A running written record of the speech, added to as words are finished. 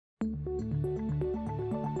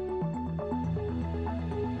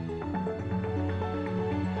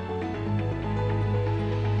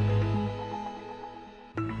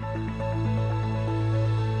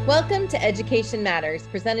Welcome to Education Matters,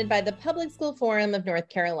 presented by the Public School Forum of North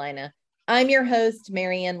Carolina. I'm your host,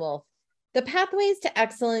 Marianne Wolf. The Pathways to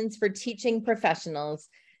Excellence for Teaching Professionals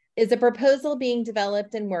is a proposal being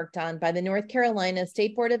developed and worked on by the North Carolina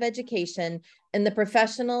State Board of Education and the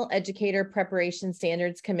Professional Educator Preparation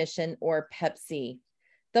Standards Commission, or PEPC.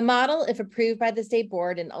 The model, if approved by the State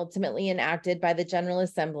Board and ultimately enacted by the General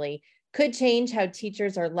Assembly, could change how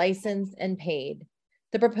teachers are licensed and paid.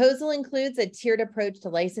 The proposal includes a tiered approach to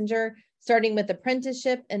licensure, starting with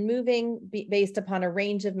apprenticeship and moving based upon a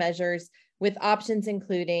range of measures, with options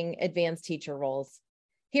including advanced teacher roles.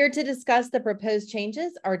 Here to discuss the proposed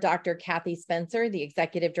changes are Dr. Kathy Spencer, the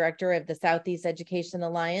Executive Director of the Southeast Education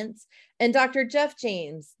Alliance, and Dr. Jeff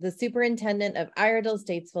James, the Superintendent of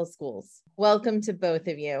Iredell-Statesville Schools. Welcome to both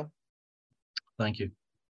of you. Thank you.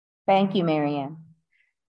 Thank you, Marianne.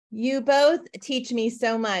 You both teach me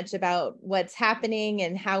so much about what's happening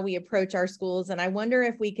and how we approach our schools. And I wonder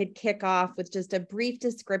if we could kick off with just a brief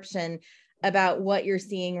description about what you're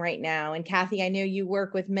seeing right now. And Kathy, I know you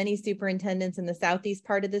work with many superintendents in the southeast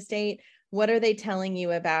part of the state. What are they telling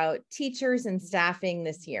you about teachers and staffing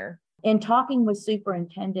this year? In talking with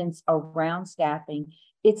superintendents around staffing,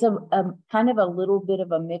 it's a kind of a little bit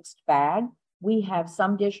of a mixed bag. We have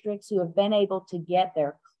some districts who have been able to get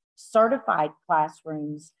their certified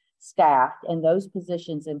classrooms staffed and those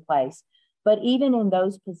positions in place. But even in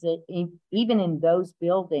those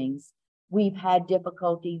buildings, we've had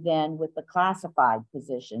difficulty then with the classified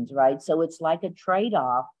positions, right? So it's like a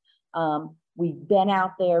trade-off. We've been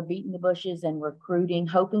out there beating the bushes and recruiting,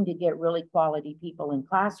 hoping to get really quality people in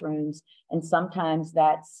classrooms. And sometimes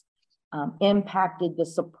that's impacted the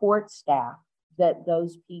support staff that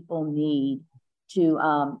those people need to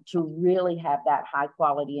really have that high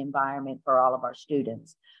quality environment for all of our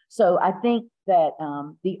students. So I think that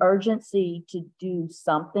the urgency to do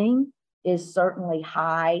something is certainly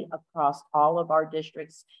high across all of our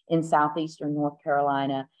districts in Southeastern North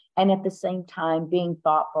Carolina. And at the same time, being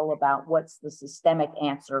thoughtful about what's the systemic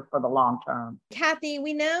answer for the long term. Kathy,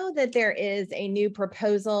 we know that there is a new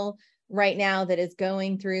proposal right now that is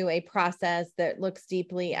going through a process that looks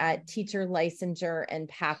deeply at teacher licensure and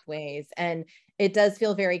pathways. And it does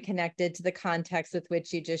feel very connected to the context with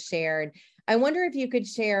which you just shared. I wonder if you could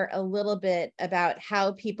share a little bit about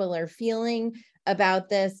how people are feeling about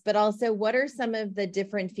this, but also what are some of the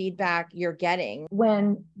different feedback you're getting?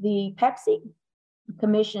 When the PEPC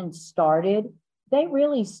Commission started, they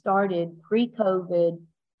really started pre-COVID,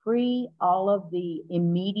 pre all of the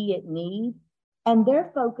immediate need. And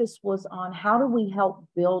their focus was on how do we help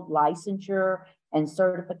build licensure and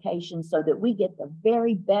certification so that we get the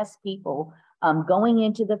very best people going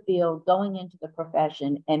into the field, going into the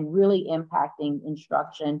profession, and really impacting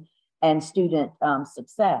instruction and student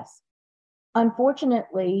success.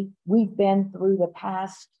 Unfortunately, we've been through the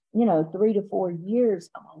past, 3 to 4 years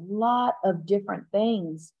of a lot of different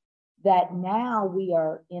things that now we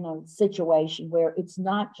are in a situation where it's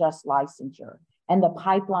not just licensure and the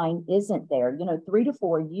pipeline isn't there. 3 to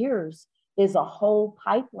 4 years is a whole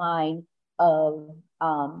pipeline of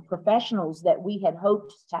professionals that we had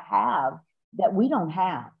hoped to have that we don't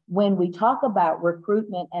have. When we talk about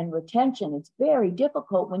recruitment and retention, it's very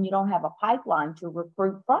difficult when you don't have a pipeline to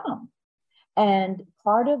recruit from. And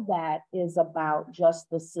part of that is about just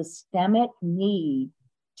the systemic need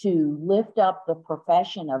to lift up the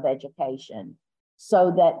profession of education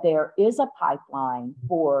so that there is a pipeline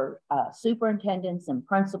for superintendents and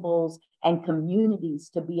principals and communities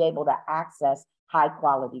to be able to access high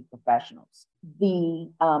quality professionals.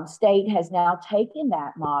 The state has now taken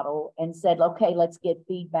that model and said, okay, let's get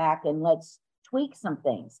feedback and let's tweak some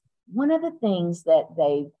things. One of the things that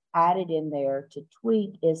they've added in there to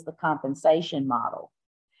tweak is the compensation model.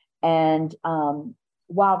 And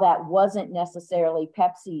while that wasn't necessarily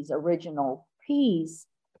PEPC's original piece,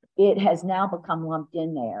 it has now become lumped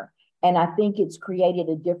in there. And I think it's created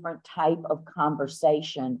a different type of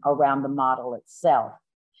conversation around the model itself.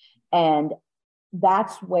 And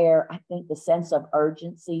that's where I think the sense of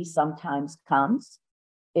urgency sometimes comes,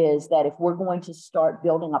 is that if we're going to start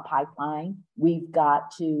building a pipeline, we've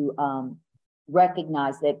got to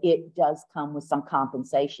recognize that it does come with some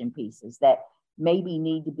compensation pieces that maybe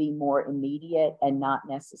need to be more immediate and not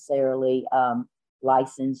necessarily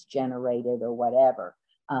license generated or whatever.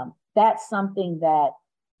 That's something that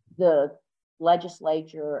the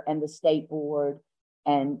legislature and the state board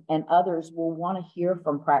and others will want to hear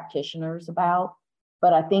from practitioners about,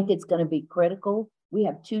 but I think it's going to be critical. We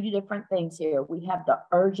have two different things here. We have the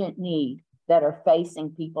urgent need that are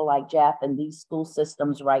facing people like Jeff and these school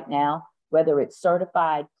systems right now, whether it's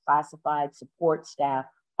certified, classified, support staff,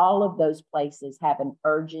 all of those places have an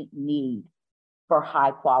urgent need for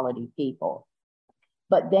high quality people.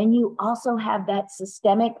 But then you also have that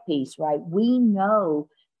systemic piece, right? We know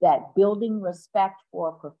that building respect for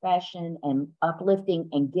a profession and uplifting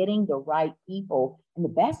and getting the right people and the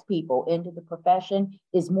best people into the profession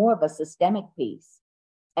is more of a systemic piece.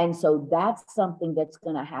 And so that's something that's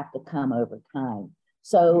going to have to come over time.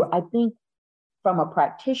 So I think from a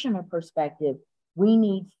practitioner perspective, we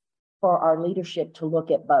need for our leadership to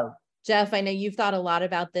look at both. Jeff, I know you've thought a lot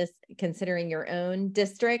about this considering your own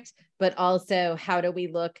district, but also how do we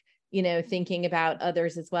look, thinking about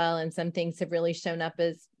others as well. And some things have really shown up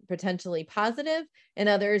as potentially positive and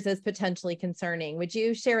others as potentially concerning. Would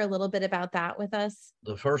you share a little bit about that with us?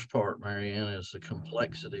 The first part, Marianne, is the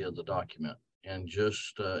complexity of the document. And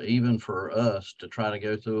just even for us to try to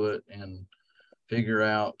go through it and figure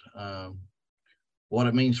out what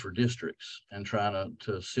it means for districts and trying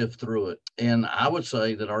to sift through it. And I would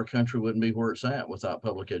say that our country wouldn't be where it's at without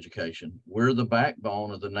public education. We're the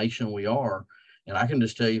backbone of the nation we are. And I can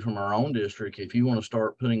just tell you from our own district, if you want to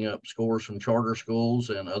start putting up scores from charter schools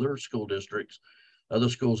and other school districts, other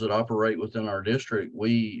schools that operate within our district,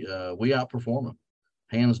 we outperform them,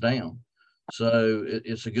 hands down. So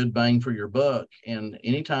it's a good bang for your buck. And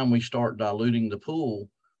anytime we start diluting the pool,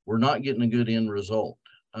 we're not getting a good end result.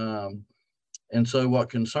 And so what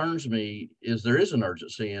concerns me is there is an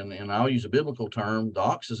urgency, and I'll use a biblical term, the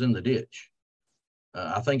ox is in the ditch.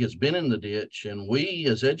 I think it's been in the ditch, and we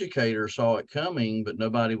as educators saw it coming, but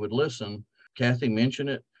nobody would listen. Kathy mentioned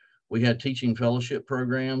it. We had teaching fellowship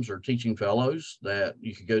programs or teaching fellows that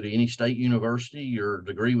you could go to any state university, your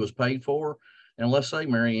degree was paid for. And let's say,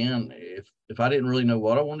 Marianne, if I didn't really know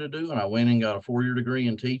what I wanted to do and I went and got a 4-year degree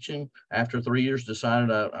in teaching, after 3 years decided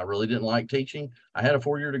I really didn't like teaching, I had a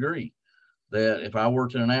 4-year degree. That if I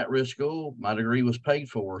worked in an at-risk school, my degree was paid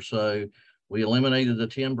for. So we eliminated the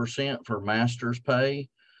 10% for master's pay.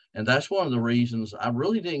 And that's one of the reasons I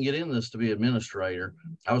really didn't get in this to be administrator.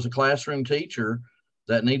 I was a classroom teacher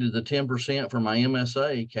that needed the 10% for my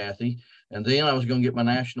MSA, Kathy. And then I was going to get my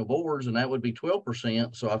national boards, and that would be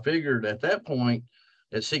 12%. So I figured at that point,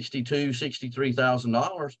 at $62,000,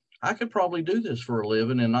 $63,000, I could probably do this for a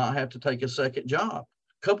living and not have to take a second job.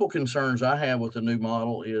 A couple concerns I have with the new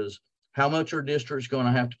model is how much our district's going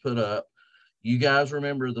to have to put up. You guys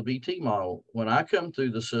remember the BT model. When I come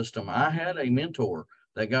through the system, I had a mentor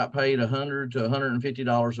that got paid $100 to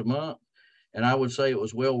 $150 a month. And I would say it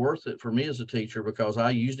was well worth it for me as a teacher because I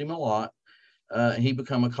used him a lot. He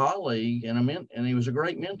became a colleague and he was a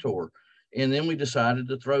great mentor. And then we decided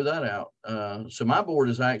to throw that out. So my board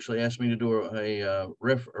has actually asked me to do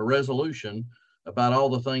a resolution about all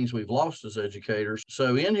the things we've lost as educators.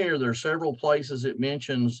 So in here, there's several places it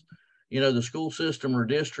mentions, the school system or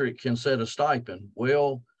district can set a stipend.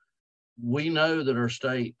 Well, we know that our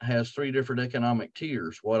state has 3 different economic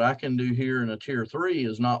tiers. What I can do here in a tier 3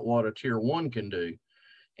 is not what a tier 1 can do.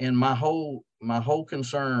 And my whole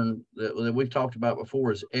concern that we've talked about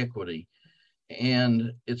before is equity.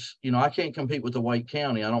 And it's, I can't compete with the Wake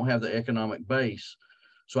County. I don't have the economic base.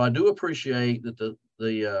 So I do appreciate that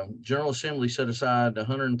the General Assembly set aside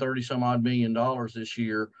 $130 some odd million this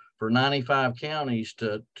year for 95 counties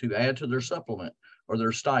to add to their supplement or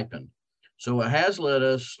their stipend. So it has let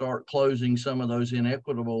us start closing some of those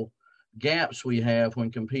inequitable gaps we have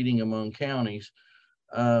when competing among counties.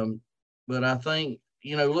 But I think,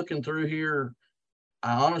 looking through here,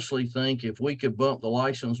 I honestly think if we could bump the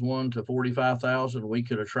license one to 45,000, we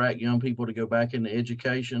could attract young people to go back into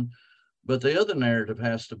education. But the other narrative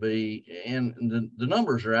has to be, and the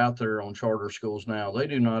numbers are out there on charter schools now, they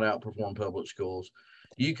do not outperform public schools.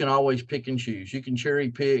 You can always pick and choose. You can cherry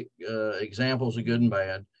pick examples of good and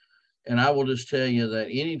bad. And I will just tell you that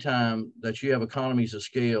anytime that you have economies of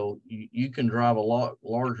scale, you can drive a lot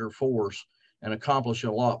larger force and accomplish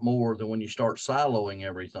a lot more than when you start siloing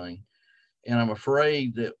everything. And I'm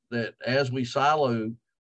afraid that as we silo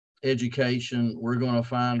education, we're going to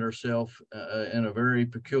find ourselves in a very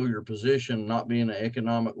peculiar position, not being an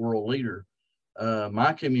economic world leader.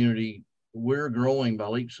 My community, we're growing by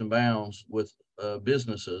leaps and bounds with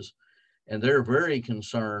businesses, and they're very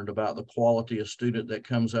concerned about the quality of student that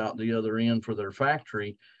comes out the other end for their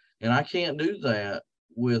factory. And I can't do that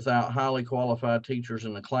without highly qualified teachers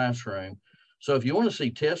in the classroom. So if you want to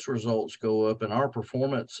see test results go up and our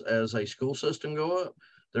performance as a school system go up,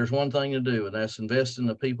 there's one thing to do, and that's invest in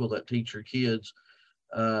the people that teach your kids.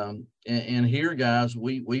 And here, guys,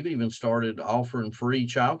 we've even started offering free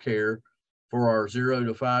childcare for our 0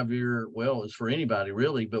 to 5 year. Well, it's for anybody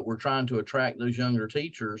really, but we're trying to attract those younger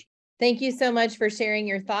teachers. Thank you so much for sharing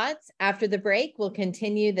your thoughts. After the break, we'll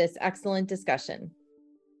continue this excellent discussion.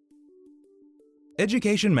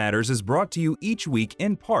 Education Matters is brought to you each week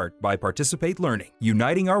in part by Participate Learning,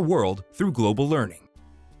 uniting our world through global learning.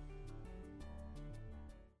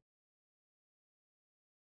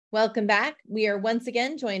 Welcome back. We are once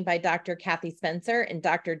again joined by Dr. Kathy Spencer and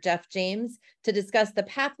Dr. Jeff James to discuss the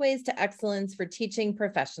pathways to excellence for teaching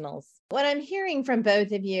professionals. What I'm hearing from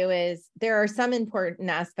both of you is there are some important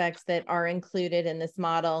aspects that are included in this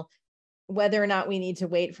model. Whether or not we need to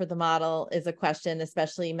wait for the model is a question,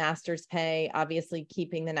 especially master's pay, obviously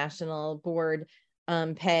keeping the national board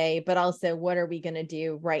pay, but also what are we going to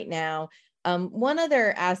do right now? One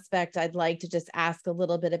other aspect I'd like to just ask a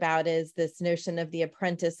little bit about is this notion of the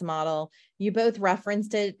apprentice model. You both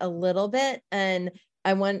referenced it a little bit, and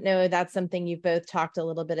I want to know that's something you've both talked a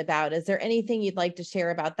little bit about. Is there anything you'd like to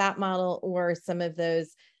share about that model or some of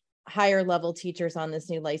those higher level teachers on this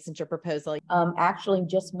new licensure proposal? Actually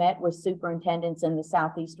just met with superintendents in the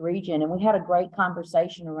Southeast region, and we had a great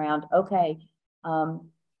conversation around, okay,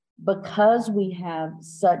 because we have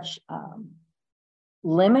such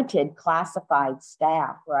limited classified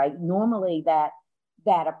staff, right? Normally that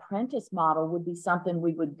apprentice model would be something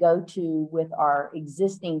we would go to with our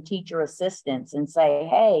existing teacher assistants and say,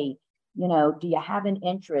 hey, do you have an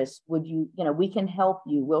interest? Would you, we can help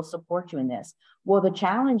you. We'll support you in this. Well, the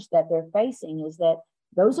challenge that they're facing is that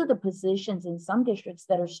those are the positions in some districts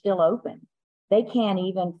that are still open. They can't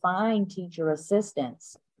even find teacher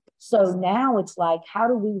assistants. So now it's like, how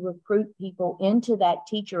do we recruit people into that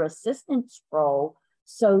teacher assistance role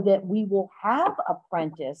so that we will have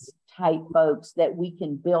apprentice type folks that we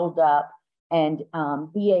can build up and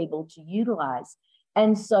be able to utilize?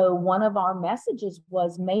 And so one of our messages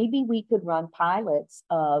was maybe we could run pilots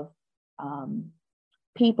of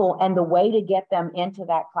people, and the way to get them into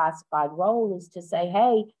that classified role is to say,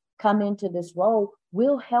 hey, come into this role,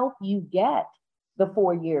 we'll help you get the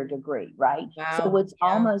 4-year degree, right? Wow. So it's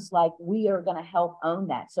almost like we are going to help own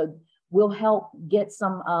that. So we'll help get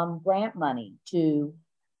some grant money to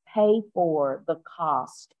pay for the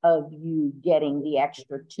cost of you getting the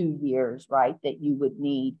extra 2 years, right, that you would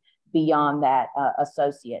need beyond that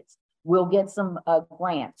associates. We'll get some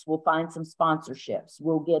grants. We'll find some sponsorships.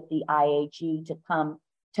 We'll get the IHE to come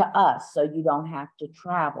to us so you don't have to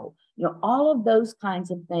travel. All of those kinds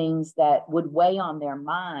of things that would weigh on their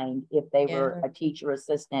mind if they were a teacher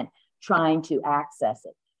assistant trying to access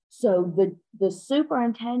it. So the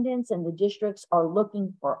superintendents and the districts are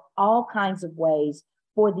looking for all kinds of ways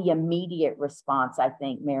for the immediate response, I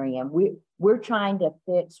think, Marianne. We're trying to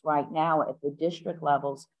fix right now at the district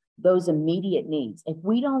levels those immediate needs. If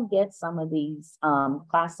we don't get some of these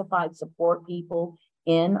classified support people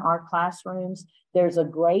in our classrooms, there's a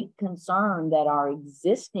great concern that our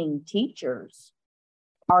existing teachers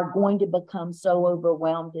are going to become so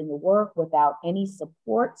overwhelmed in the work without any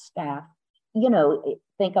support staff.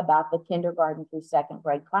 Think about the kindergarten through 2nd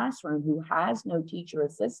grade classroom who has no teacher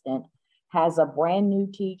assistant, has a brand new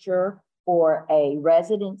teacher or a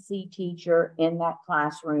residency teacher in that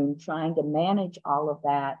classroom trying to manage all of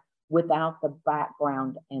that without the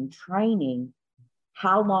background and training.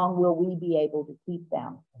 How long will we be able to keep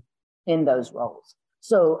them in those roles?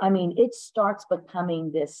 So, it starts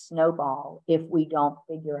becoming this snowball if we don't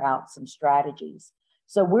figure out some strategies.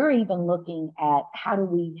 So we're even looking at how do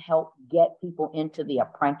we help get people into the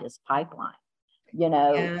apprentice pipeline,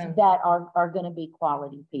 that are going to be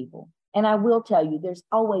quality people. And I will tell you, there's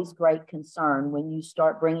always great concern when you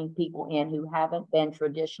start bringing people in who haven't been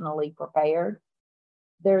traditionally prepared.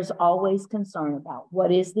 There's always concern about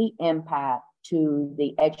what is the impact to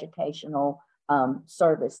the educational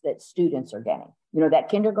service that students are getting. That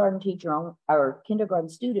kindergarten teacher or kindergarten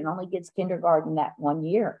student only gets kindergarten that 1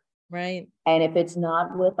 year. Right. And if it's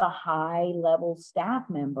not with a high level staff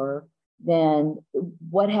member, then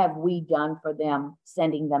what have we done for them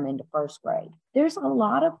sending them into 1st grade? There's a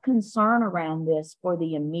lot of concern around this for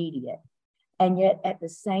the immediate. And yet at the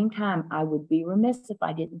same time, I would be remiss if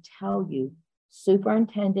I didn't tell you,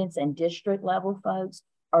 superintendents and district level folks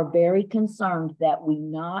are very concerned that we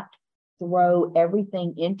not throw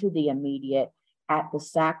everything into the immediate at the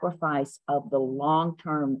sacrifice of the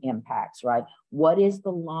long-term impacts, right? What is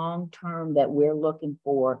the long-term that we're looking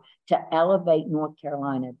for to elevate North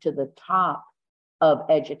Carolina to the top of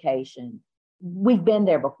education? We've been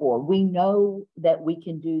there before. We know that we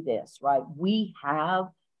can do this, right? We have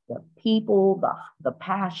the people, the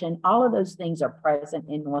passion, all of those things are present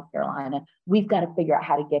in North Carolina. We've got to figure out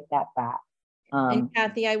how to get that back. And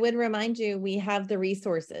Kathy, I would remind you, we have the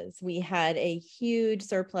resources. We had a huge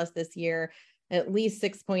surplus this year, at least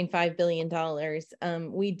 $6.5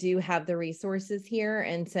 billion. We do have the resources here.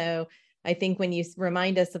 And so I think when you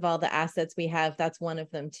remind us of all the assets we have, that's one of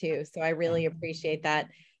them too. So I really appreciate that.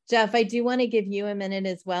 Jeff, I do want to give you a minute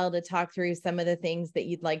as well to talk through some of the things that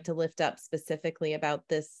you'd like to lift up specifically about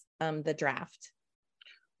this, the draft.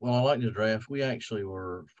 Well, I like the draft. We actually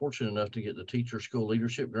were fortunate enough to get the Teacher School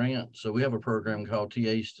Leadership Grant. So we have a program called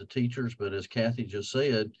TAs to Teachers, but as Kathy just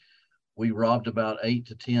said, we robbed about 8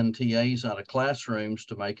 to 10 TAs out of classrooms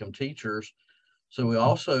to make them teachers. So we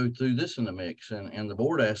also threw this in the mix, and the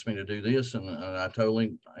board asked me to do this, and I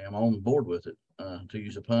totally am on board with it, to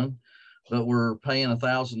use a pun. But we're paying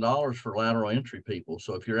 $1,000 for lateral entry people.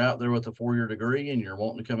 So if you're out there with a 4-year degree and you're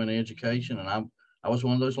wanting to come into education, and I was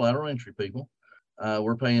one of those lateral entry people,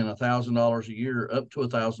 we're paying $1,000 a year, up to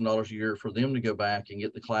 $1,000 a year for them to go back and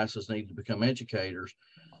get the classes needed to become educators.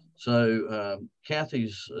 So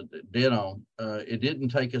Kathy's dead on. It didn't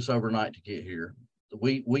take us overnight to get here.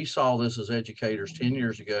 We saw this as educators 10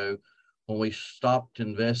 years ago when we stopped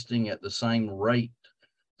investing at the same rate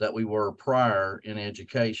that we were prior in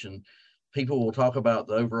education. People will talk about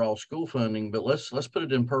the overall school funding, but let's put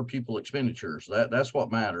it in per pupil expenditures. That's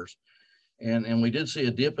what matters. And we did see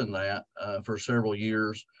a dip in that for several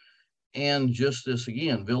years. And just this,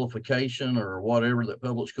 again, vilification or whatever, that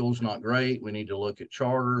public school's not great. We need to look at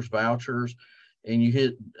charters, vouchers. And you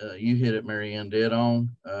hit it, Mary Ann, dead on.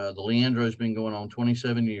 The Leandro's been going on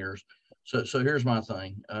 27 years. So here's my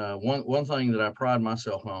thing. One thing that I pride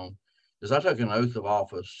myself on is I took an oath of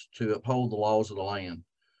office to uphold the laws of the land.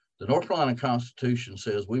 The North Carolina Constitution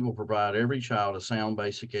says we will provide every child a sound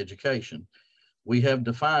basic education. We have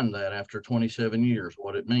defined that after 27 years,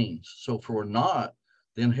 what it means. So if we're not,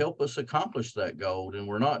 then help us accomplish that goal. And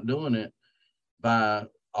we're not doing it by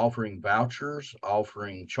offering vouchers,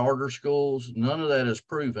 offering charter schools. None of that is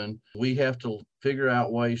proven. We have to figure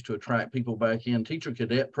out ways to attract people back in. Teacher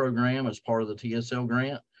cadet program is part of the TSL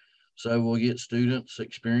grant. So we'll get students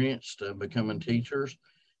experienced becoming teachers.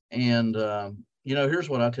 And, here's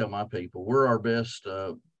what I tell my people. We're our best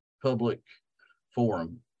public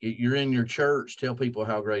forum. You're in your church, tell people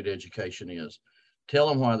how great education is. Tell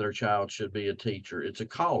them why their child should be a teacher. It's a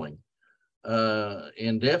calling.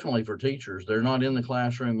 And definitely for teachers, they're not in the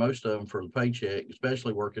classroom, most of them, for the paycheck,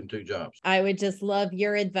 especially working 2 jobs. I would just love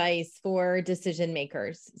your advice for decision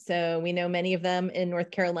makers. So we know many of them in North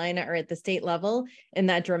Carolina are at the state level, and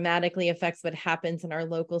that dramatically affects what happens in our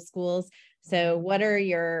local schools. So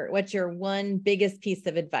what's your one biggest piece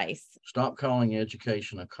of advice? Stop calling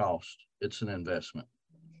education a cost. It's an investment.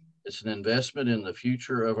 It's an investment in the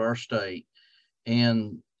future of our state.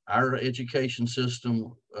 And our education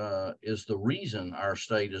system is the reason our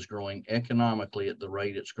state is growing economically at the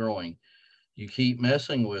rate it's growing. You keep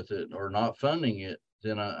messing with it or not funding it,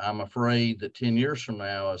 then I'm afraid that 10 years from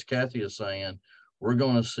now, as Kathy is saying, we're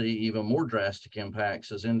going to see even more drastic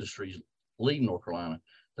impacts as industries leave North Carolina.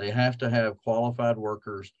 They have to have qualified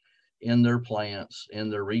workers in their plants, in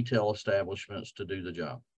their retail establishments to do the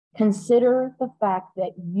job. Consider the fact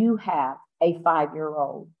that you have a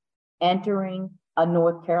 5-year-old entering a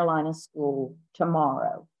North Carolina school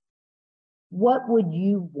tomorrow. What would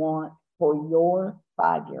you want for your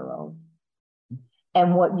 5-year-old?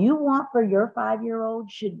 And what you want for your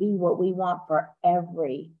 5-year-old should be what we want for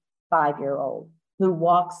every 5-year-old who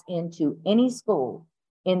walks into any school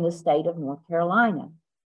in the state of North Carolina.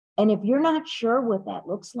 And if you're not sure what that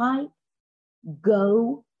looks like,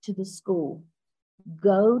 go to the school,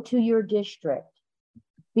 go to your district,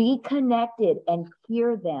 be connected and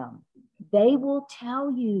hear them. They will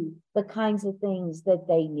tell you the kinds of things that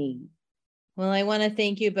they need. Well, I want to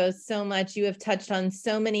thank you both so much. You have touched on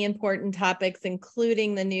so many important topics,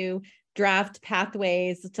 including the new draft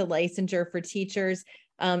pathways to licensure for teachers.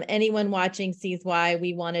 Anyone watching sees why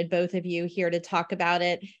we wanted both of you here to talk about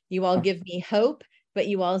it. You all give me hope, but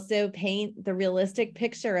you also paint the realistic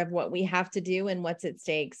picture of what we have to do and what's at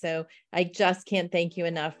stake. So I just can't thank you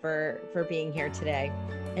enough for being here today.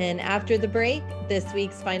 And after the break, this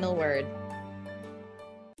week's final word.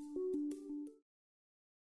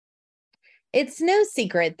 It's no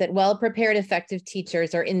secret that well-prepared, effective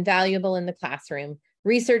teachers are invaluable in the classroom.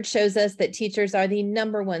 Research shows us that teachers are the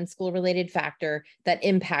 #1 school-related factor that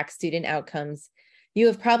impacts student outcomes. You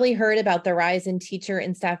have probably heard about the rise in teacher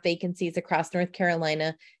and staff vacancies across North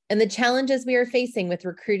Carolina and the challenges we are facing with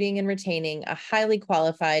recruiting and retaining a highly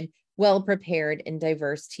qualified, well-prepared, and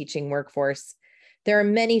diverse teaching workforce. There are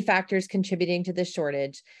many factors contributing to the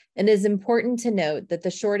shortage, and it is important to note that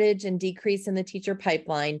the shortage and decrease in the teacher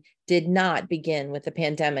pipeline did not begin with the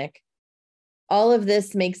pandemic. All of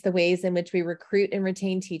this makes the ways in which we recruit and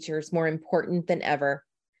retain teachers more important than ever.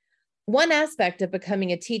 One aspect of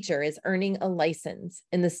becoming a teacher is earning a license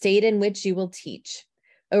in the state in which you will teach.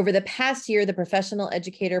 Over the past year, the Professional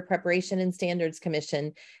Educator Preparation and Standards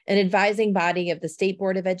Commission, an advising body of the State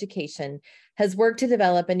Board of Education, has worked to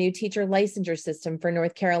develop a new teacher licensure system for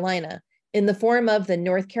North Carolina in the form of the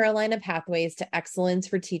North Carolina Pathways to Excellence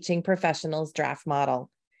for Teaching Professionals draft model.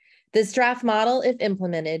 This draft model, if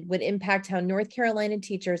implemented, would impact how North Carolina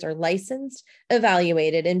teachers are licensed,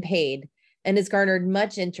 evaluated, and paid, and has garnered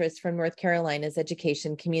much interest from North Carolina's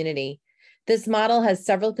education community. This model has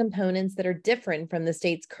several components that are different from the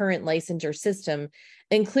state's current licensure system,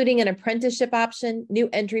 including an apprenticeship option, new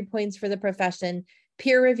entry points for the profession,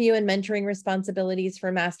 peer review and mentoring responsibilities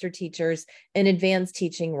for master teachers, and advanced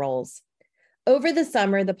teaching roles. Over the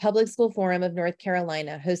summer, the Public School Forum of North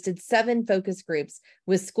Carolina hosted 7 focus groups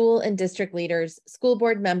with school and district leaders, school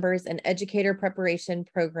board members, and educator preparation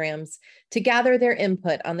programs to gather their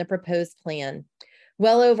input on the proposed plan.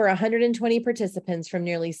 Well over 120 participants from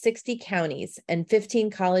nearly 60 counties and 15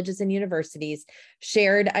 colleges and universities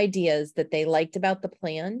shared ideas that they liked about the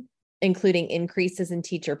plan, including increases in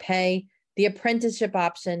teacher pay, the apprenticeship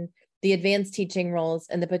option, the advanced teaching roles,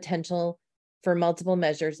 and the potential for multiple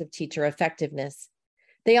measures of teacher effectiveness.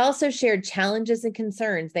 They also shared challenges and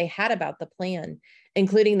concerns they had about the plan,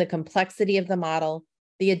 including the complexity of the model,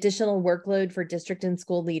 the additional workload for district and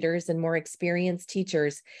school leaders and more experienced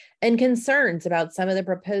teachers, and concerns about some of the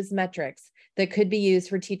proposed metrics that could be used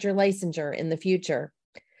for teacher licensure in the future.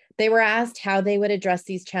 They were asked how they would address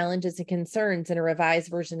these challenges and concerns in a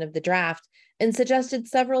revised version of the draft and suggested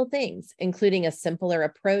several things, including a simpler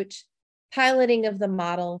approach, piloting of the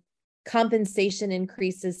model, compensation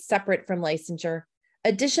increases separate from licensure,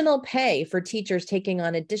 additional pay for teachers taking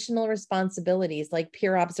on additional responsibilities like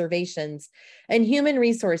peer observations, and human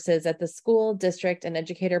resources at the school, district, and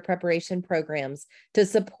educator preparation programs to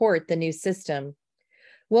support the new system.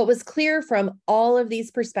 What was clear from all of these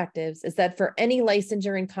perspectives is that for any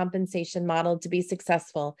licensure and compensation model to be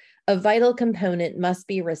successful, a vital component must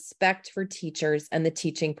be respect for teachers and the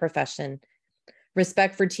teaching profession.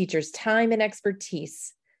 Respect for teachers' time and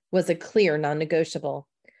expertise was a clear non-negotiable.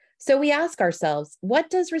 So we ask ourselves, what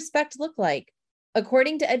does respect look like?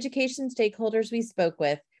 According to education stakeholders we spoke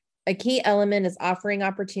with, a key element is offering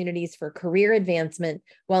opportunities for career advancement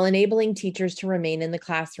while enabling teachers to remain in the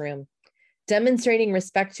classroom. Demonstrating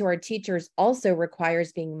respect to our teachers also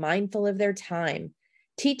requires being mindful of their time.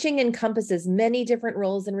 Teaching encompasses many different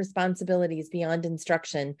roles and responsibilities beyond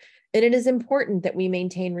instruction, and it is important that we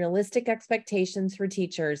maintain realistic expectations for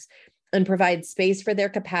teachers and provide space for their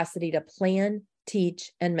capacity to plan,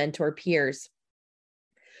 teach, and mentor peers.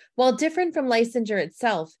 While different from licensure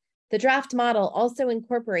itself, the draft model also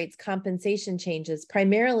incorporates compensation changes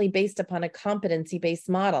primarily based upon a competency-based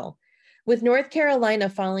model. With North Carolina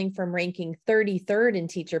falling from ranking 33rd in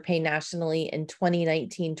teacher pay nationally in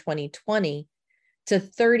 2019-2020 to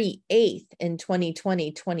 38th in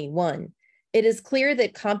 2020-21, it is clear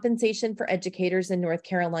that compensation for educators in North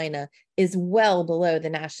Carolina is well below the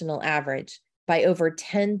national average by over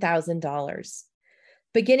 $10,000.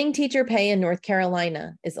 Beginning teacher pay in North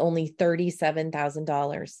Carolina is only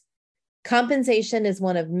 $37,000. Compensation is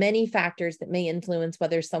one of many factors that may influence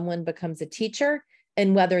whether someone becomes a teacher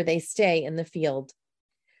and whether they stay in the field.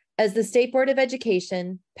 As the State Board of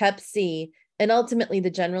Education, PEP-C, and ultimately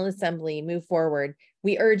the General Assembly move forward,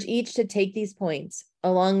 we urge each to take these points,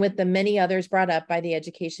 along with the many others brought up by the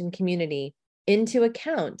education community, into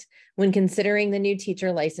account when considering the new teacher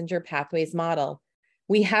licensure pathways model.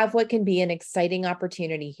 We have what can be an exciting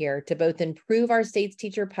opportunity here to both improve our state's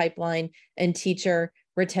teacher pipeline and teacher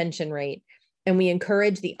retention rate, and we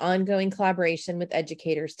encourage the ongoing collaboration with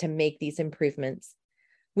educators to make these improvements.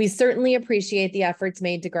 We certainly appreciate the efforts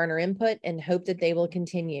made to garner input and hope that they will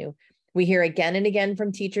continue. We hear again and again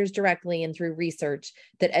from teachers directly and through research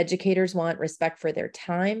that educators want respect for their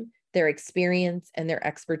time, their experience, and their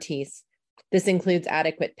expertise. This includes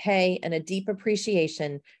adequate pay and a deep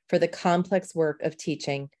appreciation for the complex work of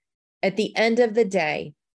teaching. At the end of the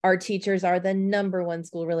day, our teachers are the #1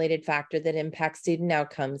 school-related factor that impacts student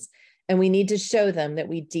outcomes, and we need to show them that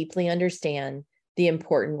we deeply understand the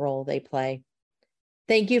important role they play.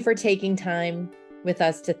 Thank you for taking time with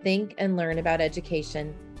us to think and learn about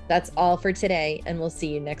education. That's all for today, and we'll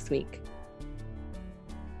see you next week.